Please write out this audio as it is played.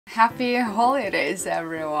Happy holidays,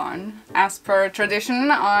 everyone! As per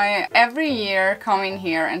tradition, I every year come in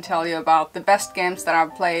here and tell you about the best games that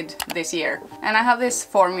I've played this year. And I have this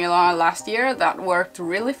formula last year that worked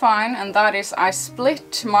really fine, and that is I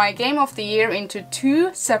split my game of the year into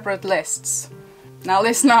two separate lists. Now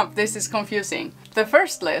listen up, this is confusing. The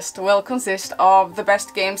first list will consist of the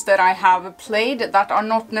best games that I have played that are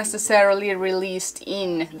not necessarily released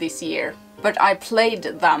in this year, but I played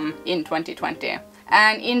them in 2020.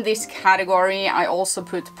 And in this category I also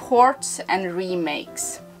put ports and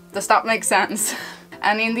remakes. Does that make sense?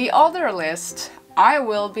 And in the other list I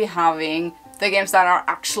will be having the games that are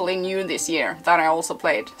actually new this year that I also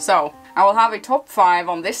played. So I will have a top 5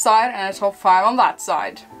 on this side and a top 5 on that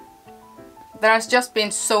side. There has just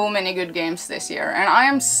been so many good games this year, and I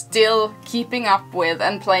am still keeping up with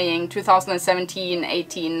and playing 2017,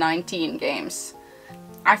 18, 19 games.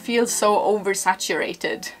 I feel so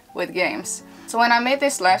oversaturated with games. So when I made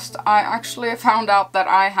this list, I actually found out that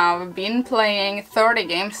I have been playing 30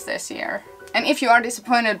 games this year. And if you are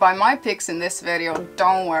disappointed by my picks in this video,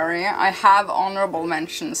 don't worry, I have honorable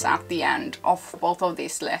mentions at the end of both of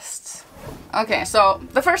these lists. Okay, so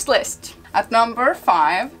the first list. At number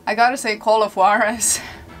 5, I gotta say Call of Juarez.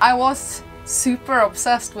 I was super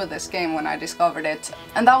obsessed with this game when I discovered it,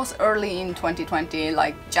 and that was early in 2020,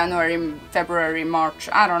 like January, February, March,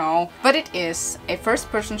 I don't know. But it is a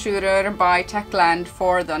first-person shooter by Techland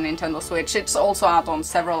for the Nintendo Switch. It's also out on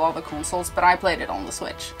several other consoles, but I played it on the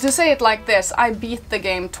Switch. To say it like this, I beat the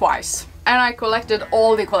game twice. And I collected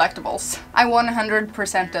all the collectibles. I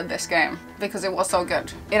 100%ed this game because it was so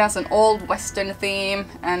good. It has an old western theme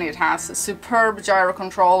and it has superb gyro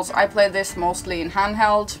controls. I played this mostly in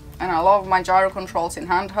handheld and I love my gyro controls in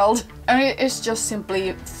handheld. And it is just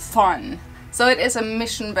simply fun. So it is a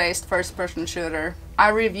mission-based first-person shooter. I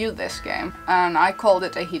reviewed this game and I called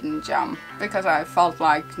it a hidden gem because I felt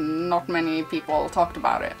like not many people talked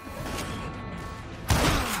about it.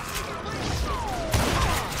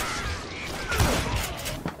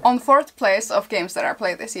 On 4th place of games that I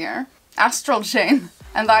played this year, Astral Chain.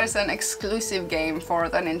 And that is an exclusive game for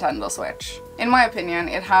the Nintendo Switch. In my opinion,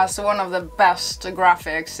 it has one of the best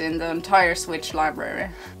graphics in the entire Switch library.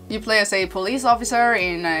 You play as a police officer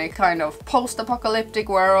in a kind of post-apocalyptic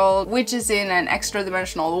world, which is in an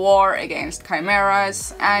extra-dimensional war against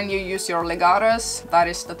chimeras, and you use your legatus, that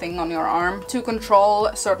is the thing on your arm, to control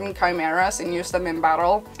certain chimeras and use them in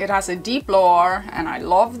battle. It has a deep lore, and I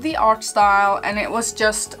love the art style, and it was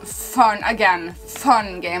just fun, again,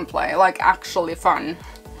 fun gameplay, like actually fun.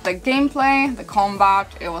 The gameplay, the combat,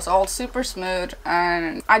 it was all super smooth,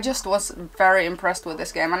 and I just was very impressed with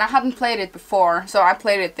this game. And I hadn't played it before, so I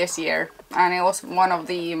played it this year, and it was one of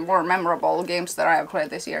the more memorable games that I have played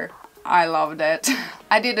this year. I loved it.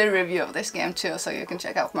 I did a review of this game too, so you can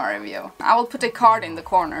check out my review. I will put a card in the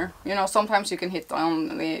corner. You know, sometimes you can hit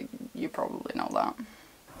on the... you probably know that.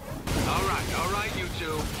 Alright, you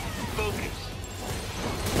two. Focus.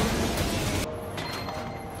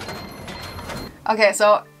 Okay,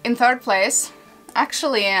 so in 3rd place,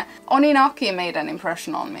 actually Oninaki made an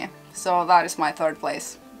impression on me, so that is my 3rd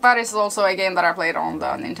place. That is also a game that I played on the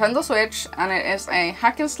Nintendo Switch, and it is a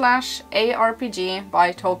hack and slash ARPG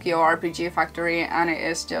by Tokyo RPG Factory, and it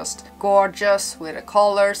is just gorgeous with the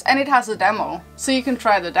colors, and it has a demo, so you can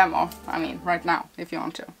try the demo, I mean, right now, if you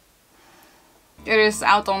want to. It is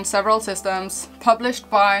out on several systems, published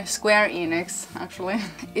by Square Enix, actually.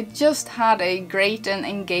 It just had a great and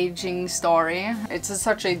engaging story. It's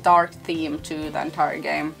such a dark theme to the entire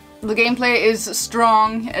game. The gameplay is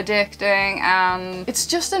strong, addicting, and it's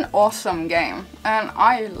just an awesome game. And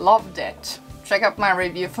I loved it. Check out my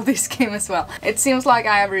review for this game as well. It seems like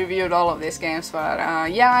I have reviewed all of these games, but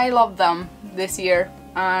yeah, I love them this year.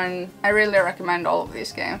 And I really recommend all of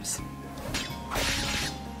these games.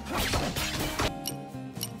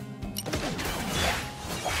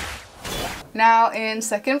 Now in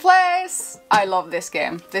 2nd place, I love this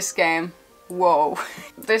game. This game, whoa.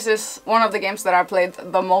 This is one of the games that I played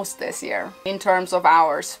the most this year, in terms of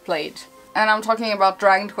hours played. And I'm talking about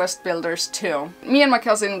Dragon Quest Builders 2. Me and my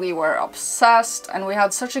cousin, we were obsessed, and we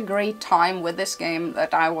had such a great time with this game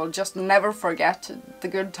that I will just never forget the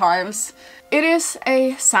good times. It is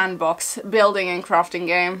a sandbox building and crafting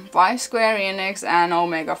game by Square Enix and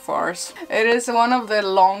Omega Force. It is one of the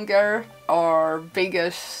longer or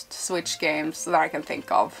biggest Switch games that I can think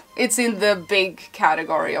of. It's in the big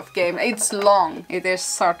category of game. It's long. It is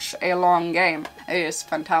such a long game. It is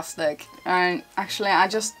fantastic. And actually I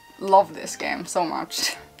just love this game so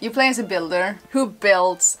much. You play as a builder who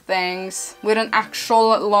builds things with an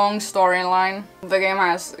actual long storyline. The game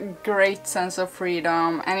has a great sense of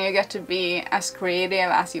freedom and you get to be as creative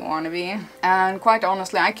as you want to be. And quite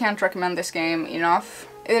honestly, I can't recommend this game enough.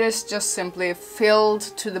 It is just simply filled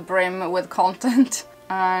to the brim with content.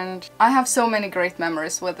 And I have so many great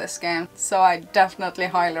memories with this game, so I definitely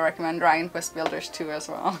highly recommend Dragon Quest Builders 2 as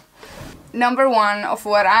well. Number 1 of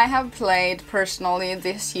what I have played personally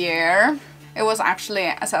this year, it was actually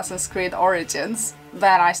Assassin's Creed Origins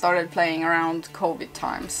that I started playing around COVID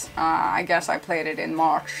times. I guess I played it in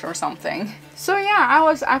March or something. So yeah, I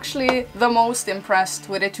was actually the most impressed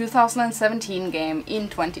with a 2017 game in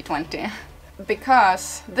 2020.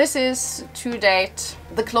 Because this is, to date,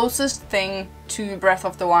 the closest thing to Breath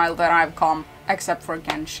of the Wild that I've come, except for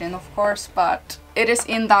Genshin of course, but it is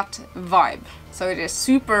in that vibe. So it is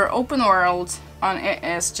super open world, and it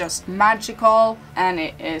is just magical, and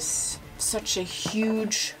it is such a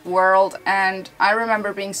huge world, and I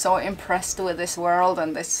remember being so impressed with this world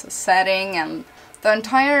and this setting and the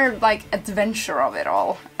entire like adventure of it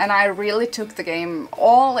all. And I really took the game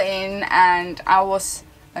all in, and I was,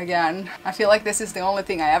 again, I feel like this is the only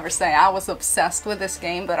thing I ever say. I was obsessed with this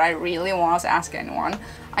game, but I really was, ask anyone.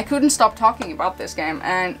 I couldn't stop talking about this game,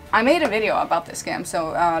 and I made a video about this game,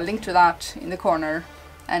 so link to that in the corner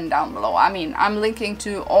and down below. I mean, I'm linking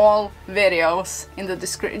to all videos in the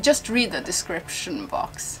description. Just read the description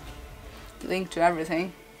box. Link to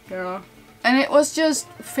everything, you know. And it was just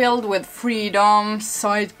filled with freedom,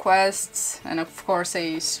 side quests, and of course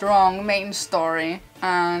a strong main story.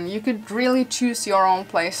 And you could really choose your own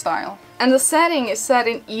playstyle. And the setting is set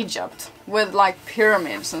in Egypt, with like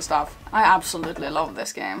pyramids and stuff. I absolutely love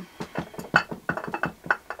this game.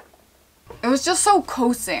 It was just so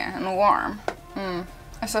cozy and warm.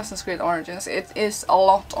 Assassin's Creed Origins, it is a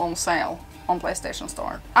lot on sale on PlayStation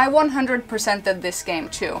Store. I 100%ed this game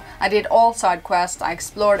too. I did all side quests, I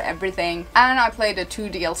explored everything, and I played the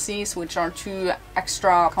 2 DLCs, which are 2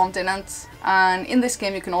 extra continents. And in this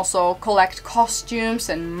game you can also collect costumes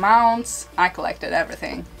and mounts. I collected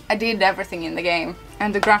everything. I did everything in the game,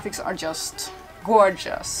 and the graphics are just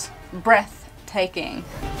gorgeous, breathtaking.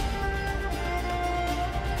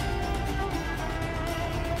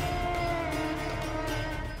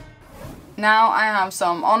 Now I have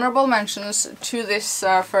some honorable mentions to this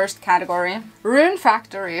first category. Rune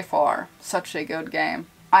Factory 4, such a good game.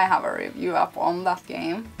 I have a review up on that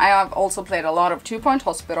game. I have also played a lot of 2 Point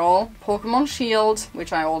Hospital, Pokemon Shield,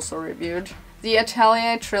 which I also reviewed, the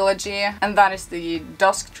Atelier Trilogy, and that is the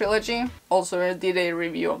Dusk Trilogy. Also did a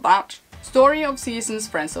review of that. Story of Seasons,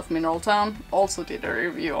 Friends of Mineral Town, also did a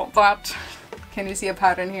review of that. Can you see a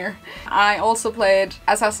pattern here? I also played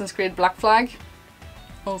Assassin's Creed Black Flag.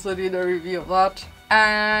 Also did a review of that.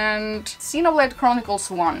 And Xenoblade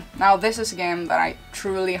Chronicles 1. Now this is a game that I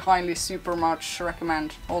truly, highly, super much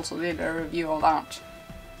recommend. Also did a review of that.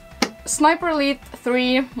 Sniper Elite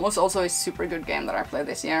 3 was also a super good game that I played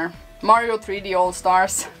this year. Mario 3D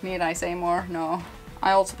All-Stars. Need I say more? No.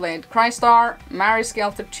 I also played Crystar, Mary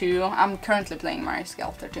Skelter 2. I'm currently playing Mary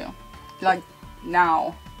Skelter 2. Like,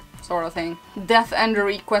 now. Sort of thing. Death and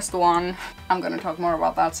Request 1. I'm gonna talk more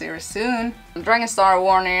about that series soon. Dragonstar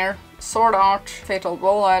Warrior, Sword Art, Fatal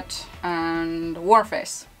Bullet, and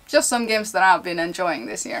Warface. Just some games that I've been enjoying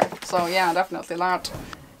this year. So yeah, definitely that.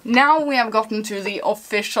 Now we have gotten to the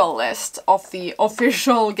official list of the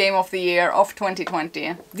official Game of the Year of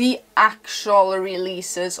 2020. The actual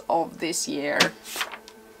releases of this year.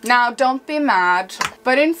 Now don't be mad,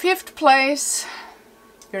 but in 5th place,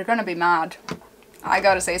 you're gonna be mad. I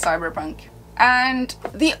gotta say Cyberpunk. And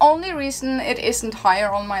the only reason it isn't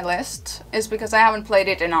higher on my list is because I haven't played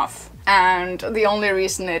it enough. And the only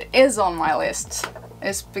reason it is on my list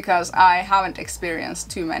is because I haven't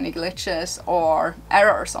experienced too many glitches or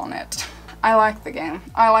errors on it. I like the game,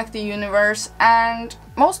 I like the universe, and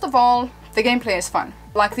most of all, the gameplay is fun.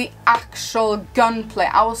 Like the actual gunplay,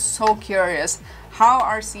 I was so curious. How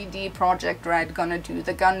are CD Projekt Red gonna do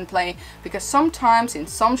the gunplay? Because sometimes in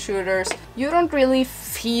some shooters you don't really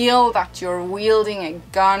feel that you're wielding a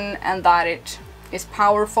gun and that it is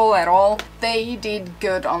powerful at all. They did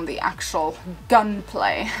good on the actual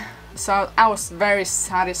gunplay. So I was very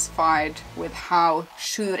satisfied with how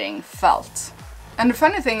shooting felt. And the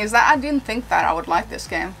funny thing is that I didn't think that I would like this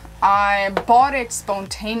game. I bought it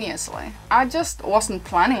spontaneously. I just wasn't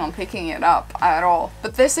planning on picking it up at all.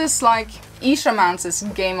 But this is like Ishaman's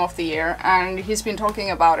Game of the Year, and he's been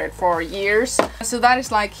talking about it for years. So that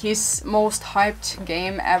is like his most hyped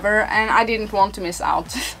game ever, and I didn't want to miss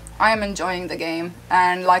out. I am enjoying the game,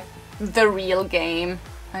 and like the real game,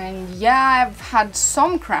 And yeah, I've had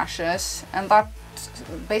some crashes, and that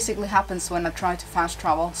basically happens when I try to fast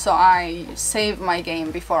travel. So I save my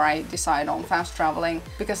game before I decide on fast traveling,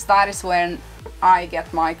 because that is when I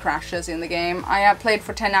get my crashes in the game. I have played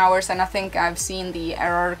for 10 hours and I think I've seen the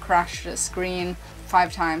error crash screen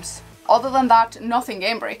 5 times. Other than that, nothing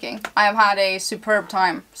game breaking. I have had a superb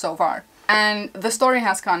time so far. And the story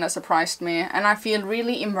has kind of surprised me, and I feel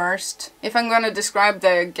really immersed. If I'm gonna describe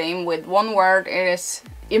the game with one word, it is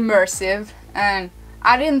immersive. And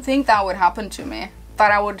I didn't think that would happen to me.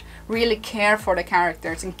 That I would really care for the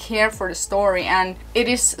characters and care for the story, and it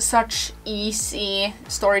is such easy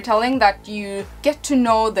storytelling that you get to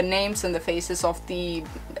know the names and the faces of the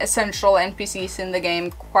essential NPCs in the game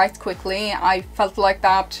quite quickly. I felt like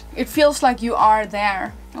that. It feels like you are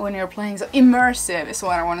there when you're playing. So immersive is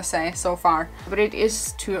what I want to say so far. But it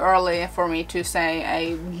is too early for me to say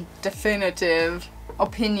a definitive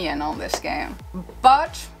opinion on this game.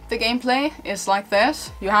 But the gameplay is like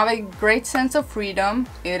this. You have a great sense of freedom.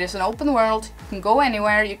 It is an open world. You can go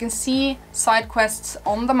anywhere. You can see side quests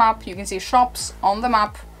on the map. You can see shops on the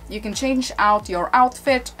map. You can change out your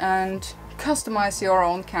outfit and customize your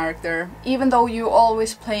own character. Even though you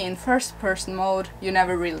always play in first person mode, you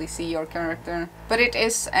never really see your character. But it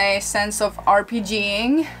is a sense of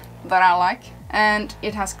RPGing that I like. And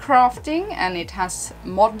it has crafting and it has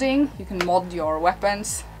modding. You can mod your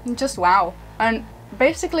weapons. And just wow. And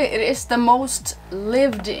basically it is the most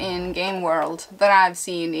lived in game world that I've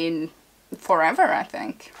seen in forever, I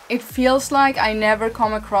think. It feels like I never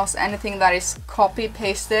come across anything that is copy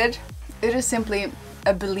pasted. It is simply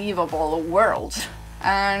a believable world.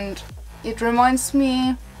 And it reminds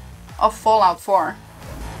me of Fallout 4.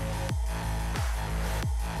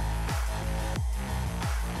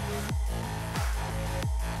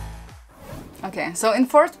 Okay, so in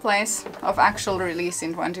 4th place of actual release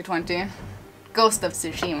in 2020, Ghost of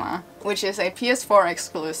Tsushima, which is a PS4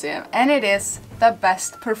 exclusive, and it is the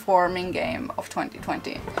best performing game of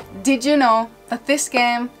 2020. Did you know that this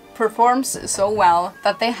game performs so well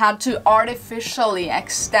that they had to artificially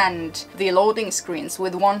extend the loading screens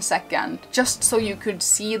with 1 second just so you could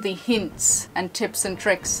see the hints and tips and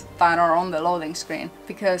tricks that are on the loading screen,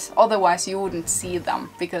 because otherwise you wouldn't see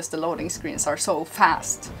them because the loading screens are so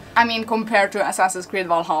fast. I mean, compared to Assassin's Creed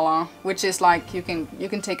Valhalla, which is like you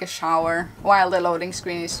can take a shower while the loading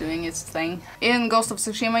screen is doing its thing. In Ghost of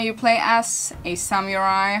Tsushima you play as a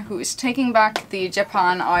samurai who is taking back the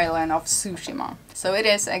Japan island of Tsushima. So it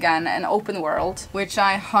is again an open world, which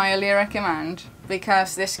I highly recommend,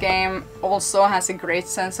 because this game also has a great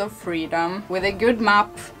sense of freedom, with a good map,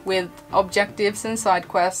 with objectives and side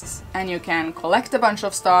quests, and you can collect a bunch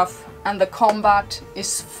of stuff, and the combat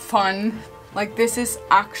is fun. Like, this is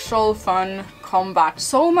actual fun combat,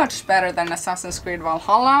 so much better than Assassin's Creed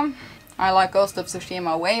Valhalla. I like Ghost of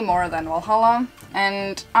Tsushima way more than Valhalla,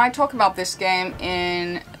 and I talk about this game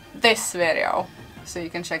in this video. So you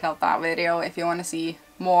can check out that video if you want to see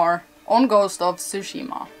more on Ghost of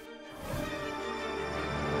Tsushima.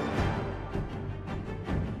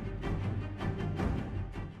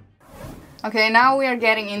 Okay, now we are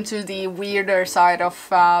getting into the weirder side of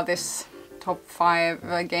this top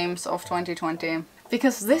 5 games of 2020.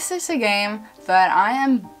 Because this is a game that I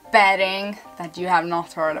am betting that you have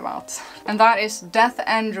not heard about. And that is Death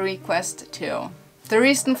End Request 2. The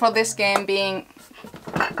reason for this game being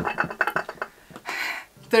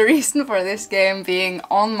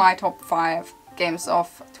on my top 5 games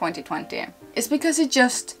of 2020 is because it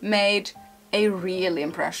just made a real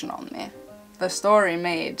impression on me. The story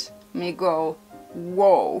made me go,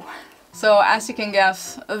 whoa. So as you can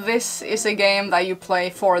guess, this is a game that you play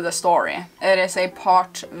for the story. It is a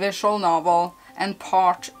part visual novel and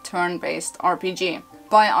part turn-based RPG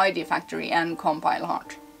by ID Factory and Compile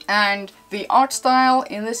Heart. And the art style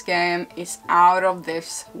in this game is out of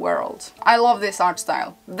this world. I love this art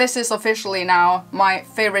style. This is officially now my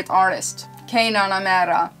favorite artist, Kei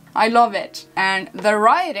Nanamera. I love it. And the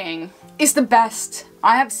writing is the best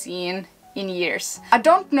I have seen in years. I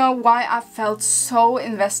don't know why I felt so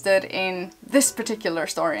invested in this particular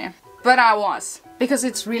story, but I was. Because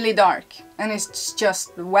it's really dark and it's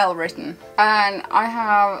just well written. And I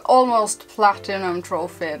have almost platinum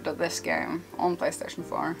trophied this game on PlayStation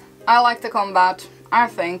 4. I like the combat. I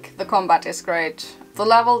think the combat is great. The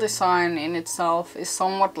level design in itself is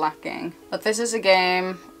somewhat lacking, but this is a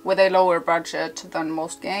game with a lower budget than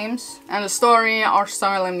most games. And the story, art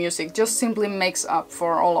style and music just simply makes up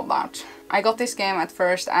for all of that. I got this game at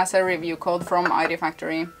first as a review code from ID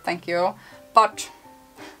Factory, thank you, but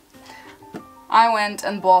I went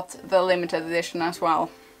and bought the limited edition as well.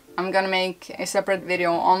 I'm gonna make a separate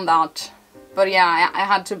video on that But yeah, I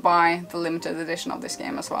had to buy the limited edition of this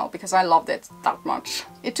game as well, because I loved it that much.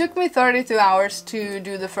 It took me 32 hours to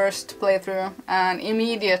do the first playthrough, and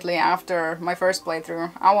immediately after my first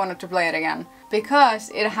playthrough, I wanted to play it again, because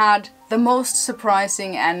it had the most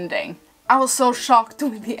surprising ending. I was so shocked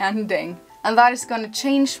with the ending, and that is going to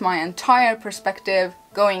change my entire perspective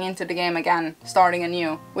going into the game again, starting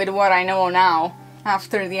anew, with what I know now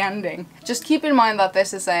after the ending. Just keep in mind that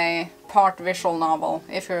this is a part visual novel,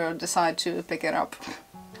 if you decide to pick it up.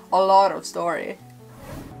 A lot of story.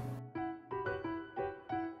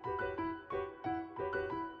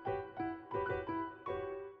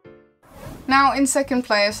 Now, in second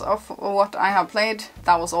place of what I have played,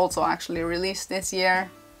 that was also actually released this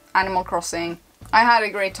year, Animal Crossing. I had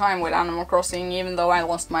a great time with Animal Crossing, even though I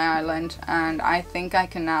lost my island, and I think I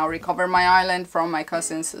can now recover my island from my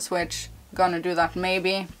cousin's Switch. Gonna do that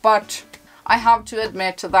maybe, but I have to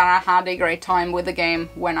admit that I had a great time with the game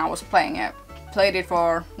when I was playing it. Played it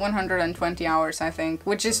for 120 hours, I think,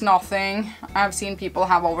 which is nothing. I've seen people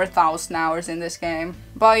have over 1,000 hours in this game.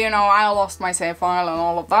 But you know, I lost my save file and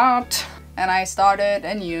all of that, and I started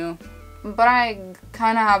anew. But I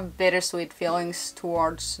kind of have bittersweet feelings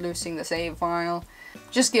towards losing the save file.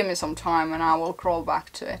 Just give me some time and I will crawl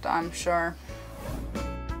back to it, I'm sure.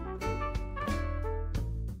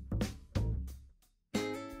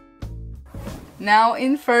 Now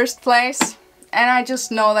in first place, and I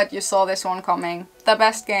just know that you saw this one coming, the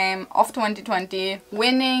best game of 2020,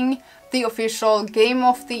 winning the official Game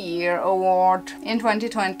of the Year award in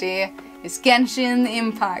 2020 is Genshin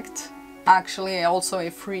Impact. Actually also a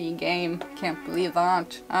free game, can't believe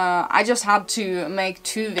that. I just had to make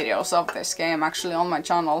 2 videos of this game actually on my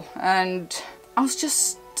channel, and I was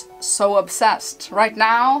just so obsessed. Right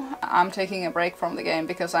now I'm taking a break from the game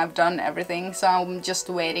because I've done everything, so I'm just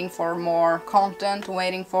waiting for more content,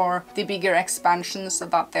 waiting for the bigger expansions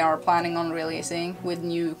that they are planning on releasing with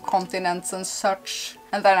new continents and such,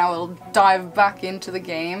 and then I will dive back into the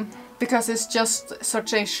game because it's just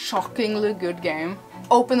such a shockingly good game.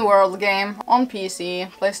 Open world game on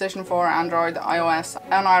PC, PlayStation 4, Android, iOS,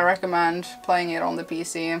 and I recommend playing it on the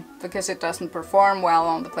PC because it doesn't perform well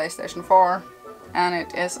on the PlayStation 4. And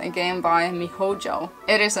it is a game by miHoYo.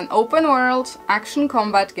 It is an open world action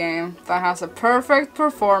combat game that has a perfect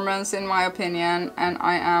performance in my opinion, and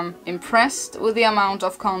I am impressed with the amount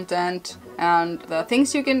of content and the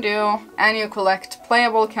things you can do, and you collect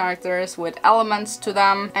playable characters with elements to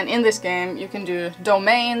them, and in this game you can do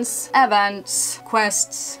domains, events,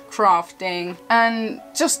 quests, crafting, and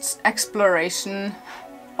just exploration.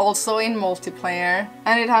 Also in multiplayer,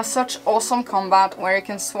 and it has such awesome combat where you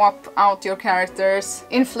can swap out your characters,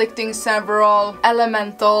 inflicting several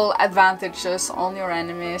elemental advantages on your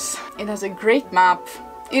enemies. It has a great map,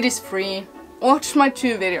 it is free. Watch my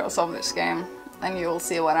 2 videos of this game and you will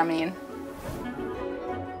see what I mean.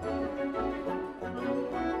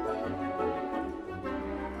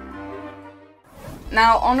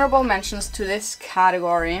 Now, honorable mentions to this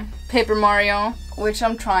category: Paper Mario, which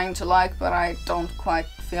I'm trying to like but I don't quite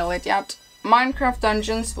feel it yet. Minecraft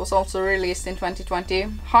Dungeons was also released in 2020.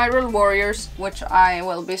 Hyrule Warriors, which I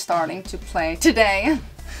will be starting to play today.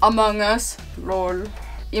 Among Us, lol.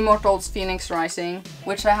 Immortals Phoenix Rising,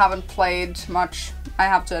 which I haven't played much, I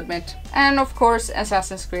have to admit. And of course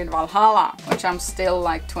Assassin's Creed Valhalla, which I'm still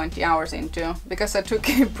like 20 hours into, because I took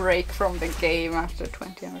a break from the game after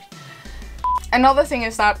 20 hours. Another thing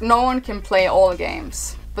is that no one can play all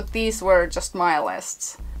games, but these were just my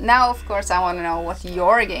lists. Now of course I want to know what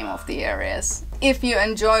your game of the year is. If you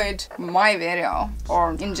enjoyed my video,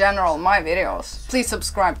 or in general my videos, please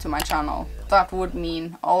subscribe to my channel. That would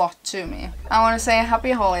mean a lot to me. I want to say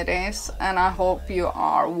happy holidays, and I hope you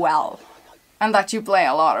are well. And that you play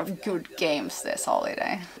a lot of good games this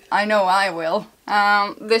holiday. I know I will.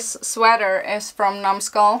 This sweater is from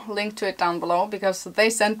Numskull, link to it down below, because they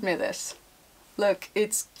sent me this. Look,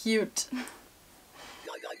 it's cute.